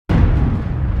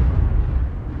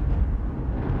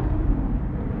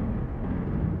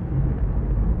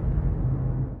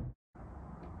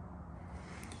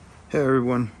Hey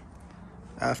everyone,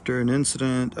 after an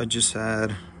incident I just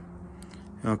had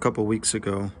a couple weeks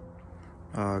ago,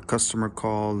 a customer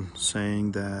called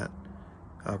saying that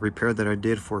a repair that I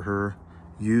did for her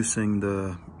using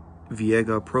the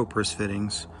Viega ProPress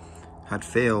fittings had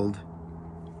failed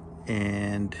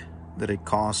and that it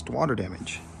caused water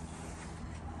damage.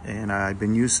 And I've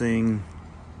been using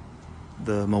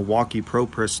the Milwaukee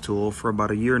ProPress tool for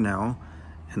about a year now,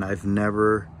 and I've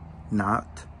never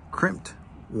not crimped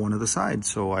one of the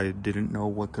sides, so I didn't know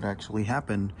what could actually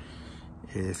happen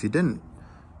if you didn't.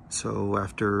 So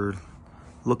after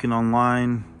looking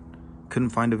online, couldn't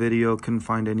find a video, couldn't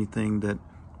find anything that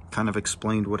kind of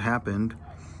explained what happened,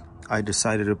 I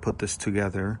decided to put this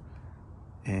together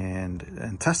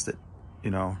and test it.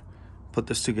 Put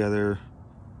this together,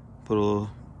 put a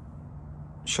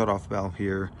shut-off valve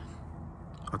here,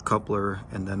 a coupler,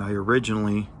 and then I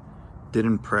originally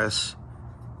didn't press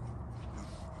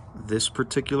this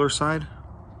particular side.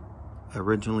 I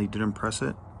originally didn't press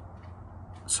it,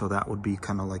 so that would be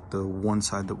kind of like the one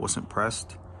side that wasn't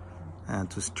pressed, and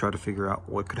to try to figure out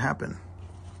what could happen.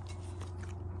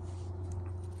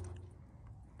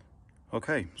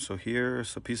 Okay, so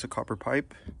here's a piece of copper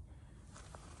pipe.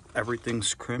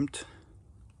 Everything's crimped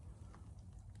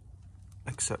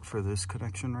except for this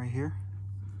connection right here,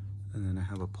 and then I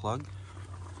have a plug.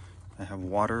 I have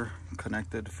water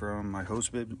connected from my hose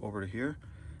bib over to here,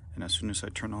 and as soon as I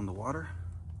turn on the water,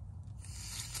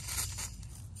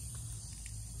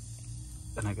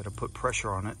 then I gotta put pressure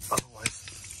on it,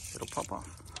 otherwise it'll pop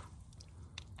off.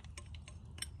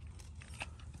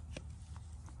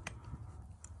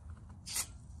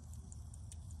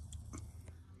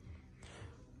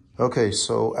 Okay,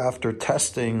 so after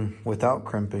testing without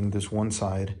crimping this one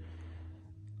side,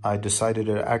 I decided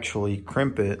to actually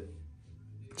crimp it.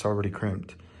 It's already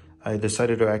crimped. I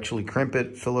decided to actually crimp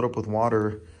it, fill it up with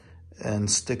water,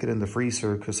 and stick it in the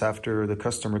freezer, because after the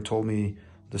customer told me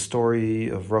the story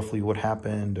of roughly what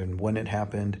happened and when it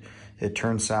happened, it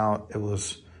turns out it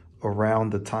was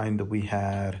around the time that we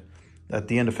had, at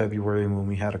the end of February, when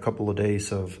we had a couple of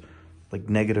days of like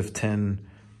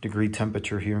 -10-degree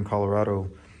temperature here in Colorado.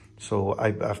 So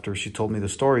after she told me the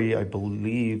story, I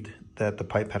believed that the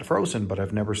pipe had frozen, but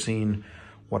I've never seen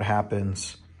what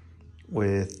happens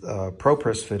with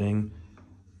ProPress fitting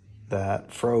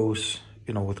that froze,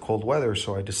 with cold weather.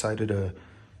 So I decided to,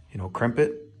 crimp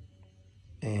it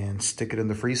and stick it in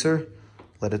the freezer,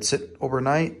 let it sit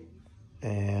overnight.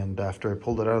 And after I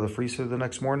pulled it out of the freezer the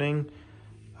next morning,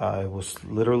 it was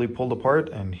literally pulled apart,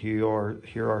 and here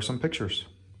are some pictures.